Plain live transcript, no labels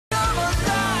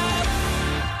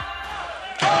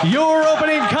Your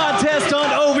opening contest on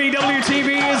OVW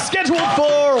TV is scheduled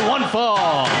for one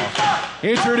fall.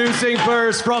 Introducing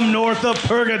first from north of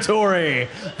Purgatory,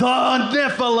 the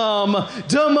Nephilim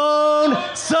D'Mone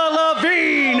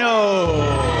Solavino.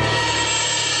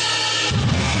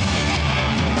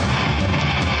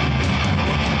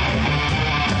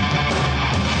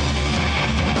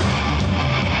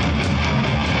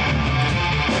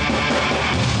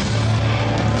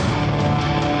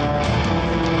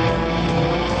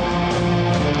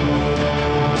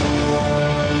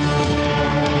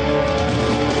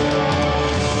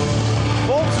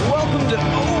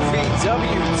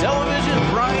 Television,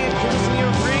 Brian Kinsey here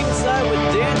ringside with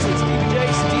Dancing Stevie J,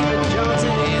 Steven Johnson,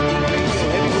 and the radio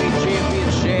heavyweight champion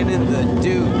Shannon the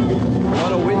Dude.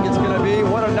 What a week it's going to be.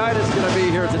 What a night it's going to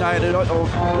be here tonight at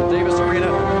the Davis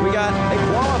Arena. We got a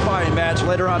qualifying match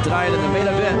later on tonight in the main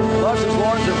event. Lutz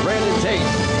Lawrence and Brandon Tate.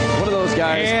 One of those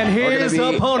guys. And his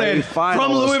opponent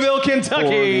from Louisville,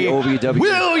 Kentucky, William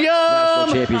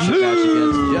National Championship match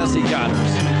against Jesse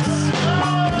Connors.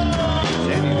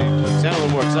 Sound a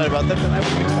little more excited about that than I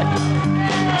would expect.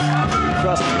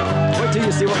 Trust me. Wait till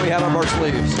you see what we have up our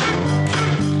sleeves.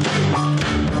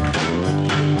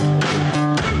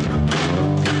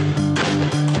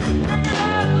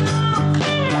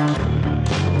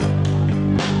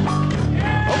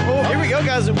 Here we go,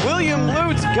 guys. William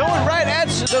Lutz going right at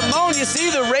D'Mone. You see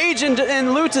the rage in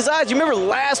Lutz's eyes. You remember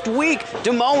last week,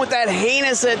 D'Mone with that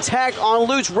heinous attack on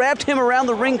Lutz, wrapped him around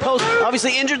the ring post,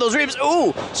 obviously injured those ribs.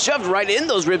 Ooh, shoved right in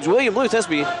those ribs. William Lutz has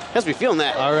to be feeling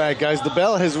that. All right, guys, the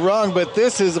bell has rung, but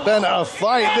this has been a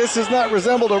fight. This has not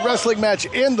resembled a wrestling match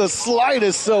in the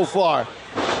slightest so far.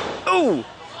 Ooh.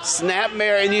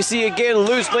 Snapmare, and you see again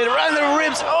Lutz played around the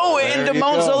ribs. Oh, and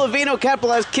D'Mone Solavino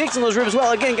capitalized kicks on those ribs as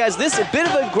well. Again, guys, this is a bit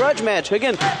of a grudge match.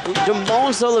 Again,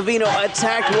 D'Mone Solavino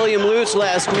attacked William Lutz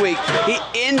last week. He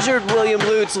injured William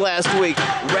Lutz last week.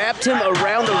 Wrapped him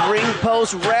around the ring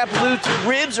post, wrapped Lutz's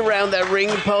ribs around that ring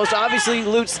post. Obviously,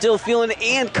 Lutz still feeling it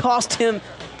and cost him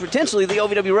potentially the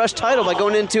OVW Rush title by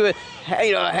going into it,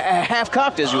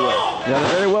 half-cocked, as you will. Yeah,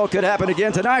 that very well could happen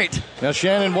again tonight. Now,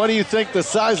 Shannon, what do you think the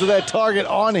size of that target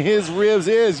on his ribs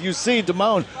is? You see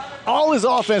D'Mone, all his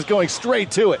offense going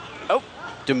straight to it. Oh,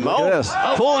 D'Mone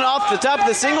pulling off the top of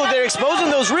the single there,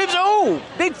 exposing those ribs. Oh,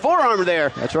 big forearm there.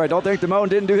 That's right. Don't think D'Mone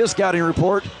didn't do his scouting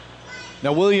report.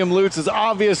 Now, William Lutz is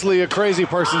obviously a crazy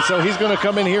person, so he's going to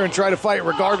come in here and try to fight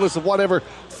regardless of whatever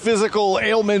physical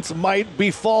ailments might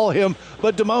befall him.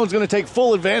 But D'Mone's going to take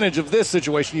full advantage of this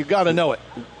situation. You've got to know it.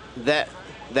 That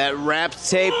wrapped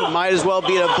tape might as well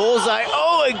be a bullseye.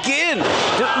 Oh, again,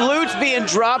 Lutz being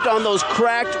dropped on those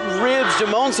cracked ribs.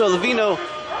 D'Mone Solavino.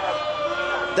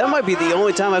 That might be the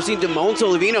only time I've seen D'Mone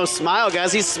Solavino smile,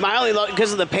 guys. He's smiling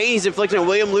because of the pain he's inflicting on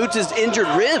William Lutz's injured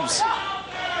ribs.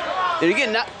 And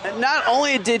again, not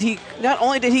only did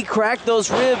he crack those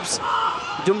ribs,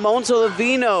 D'Mone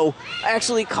Solavino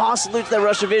actually cost Lutz that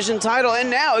Rush Division title,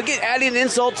 and now again adding an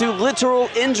insult to literal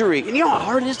injury. And you know how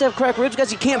hard it is to have cracked ribs,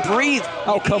 guys? You can't breathe.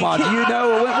 Oh, come on! Do you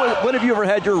know when have you ever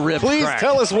had your ribs Please cracked?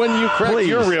 tell us when you cracked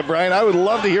your rib, Brian. I would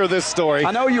love to hear this story. I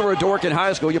know you were a dork in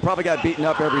high school. You probably got beaten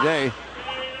up every day.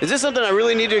 Is this something I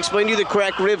really need to explain to you? The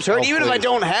cracked ribs hurt. Even please.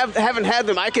 if I haven't had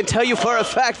them, I can tell you for a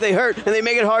fact they hurt and they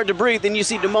make it hard to breathe. Then you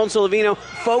see D'Mone Solavino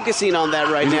focusing on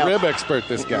that right He's now. a rib expert,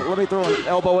 this guy. Let me throw an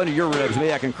elbow into your ribs.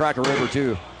 Maybe I can crack a rib or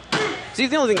two. See,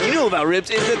 the only thing you know about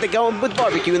ribs is that they go with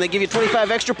barbecue and they give you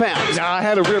 25 extra pounds. Now, I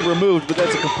had a rib removed, but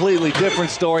that's a completely different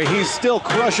story. He's still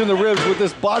crushing the ribs with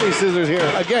this body scissors here.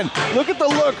 Again, look at the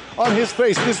look on his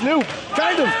face. This new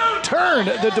kind of turn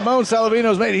that D'Mone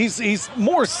Solavino's made. He's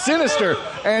more sinister,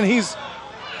 and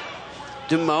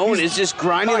D'Mone is just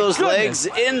grinding those legs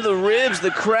in the ribs,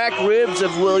 the cracked ribs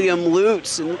of William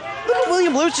Lutz. And look at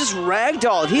William Lutz just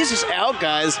ragdolled. He's just out,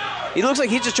 guys. He looks like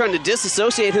he's just trying to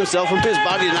disassociate himself from his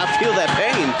body to not feel that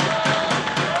pain.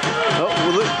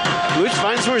 Oh, Lutz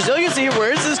finds some resiliency here.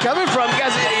 Where is this coming from?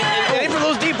 Guys, it ain't for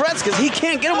those deep breaths because he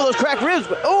can't get him with those cracked ribs.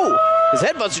 But, his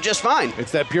headbutts are just fine.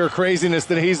 It's that pure craziness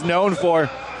that he's known for.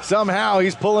 Somehow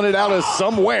he's pulling it out of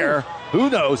somewhere. Who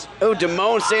knows? Oh,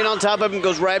 D'Mone staying on top of him,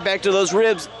 goes right back to those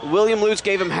ribs. William Lutz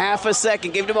gave him half a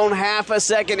second, gave D'Mone half a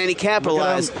second, and he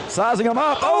capitalized. Sizing him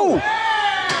up. Oh!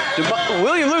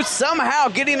 William Lutz somehow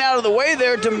getting out of the way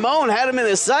there. D'Mone had him in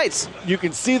his sights. You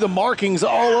can see the markings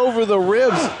all over the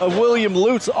ribs of William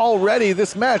Lutz already.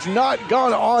 This match not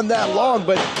gone on that long,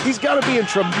 but he's got to be in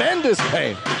tremendous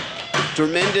pain.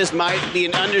 Tremendous might be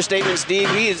an understatement, Steve.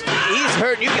 He's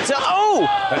hurt. You can tell. Oh!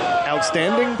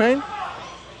 Outstanding pain?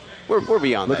 We're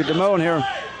beyond Look that. at D'Mone here.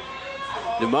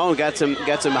 D'Mone got some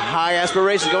high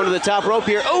aspirations going to the top rope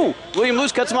here. Oh! William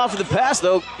Lutz cuts him off with the pass,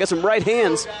 though. Got some right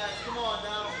hands.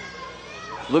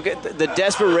 Look at the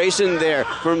desperation there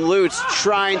from Lutz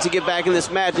trying to get back in this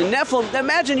match. And Nephilim,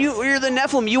 imagine you're the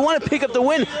Nephilim. You want to pick up the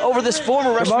win over this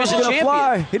former Russian Division champion.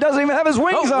 Fly. He doesn't even have his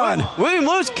wings on. William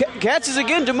Lutz catches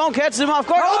again. D'Mone catches him off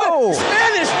guard. Oh,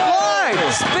 Spanish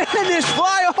fly! Spanish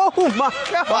fly! Oh my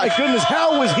God! My goodness,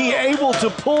 how was he able to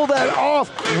pull that off?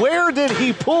 Where did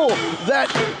he pull that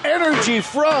energy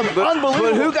from? Unbelievable.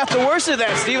 But who got the worst of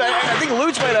that, Steve? I think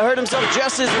Lutz might have hurt himself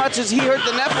just as much as he hurt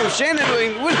the Nephilim. Shannon,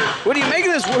 what do you make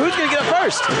of this? Who's going to get up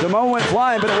first? D'Mone went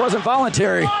flying, but it wasn't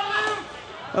voluntary.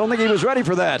 I don't think he was ready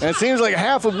for that. And it seems like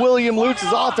half of William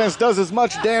Lutz's offense does as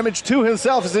much damage to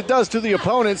himself as it does to the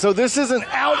opponent, so this isn't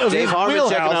out of Dave his Harmon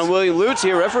wheelhouse. checking on William Lutz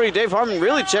here. Referee Dave Harmon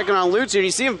really checking on Lutz here.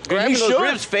 You see him grabbing those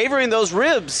ribs, favoring those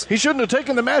ribs. He shouldn't have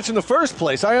taken the match in the first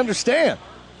place. I understand.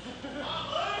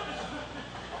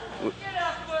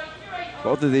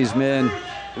 Both of these men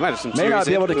may not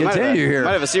be able to continue here.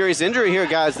 Might have a serious injury here,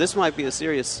 guys. This might be a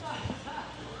serious...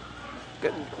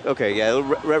 Okay, yeah.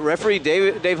 Referee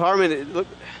Dave Harmon. Look,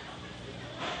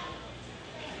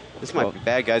 this might be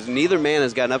bad, guys. Neither man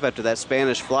has gotten up after that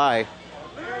Spanish fly.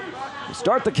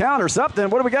 Start the count or something.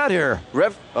 What do we got here?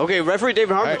 Okay, referee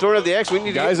David Harmon throwing up the X. We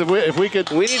need to if we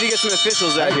could, we need to get some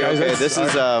officials out here. Okay, this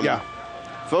is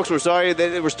folks. We're sorry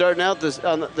that we're starting out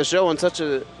on the show on such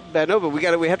a bad note, but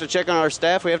we have to check on our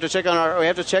staff. We have to check on our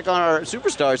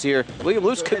superstars here. William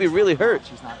Lutz could be really hurt.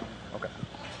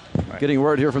 Getting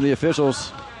word here from the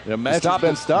officials. The match has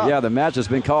been stopped. Yeah, the match has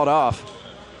been called off.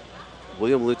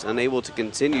 William Lutz unable to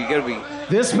continue. You got to be.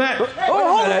 This match.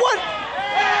 Oh, what? What?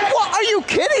 Are you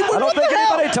kidding? I don't think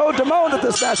anybody told D'Mone that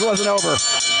this match wasn't over.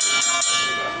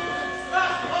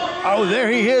 Oh,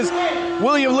 there he is.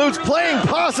 William Lutz playing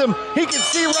possum. He can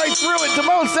see right through it.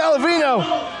 D'Mone Solavino.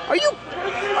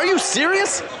 Are you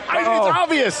serious? It's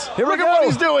obvious. Here we Look go. at what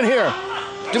he's doing here.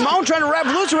 D'Mone trying to wrap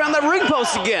Lutz around that ring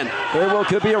post again. Very well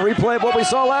could be a replay of what we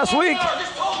saw last week.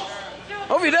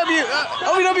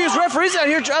 OVW's referees out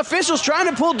here, officials trying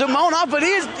to pull D'Mone off, but he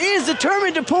is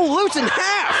determined to pull Lutz in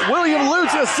half. William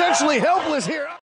Lutz essentially helpless here.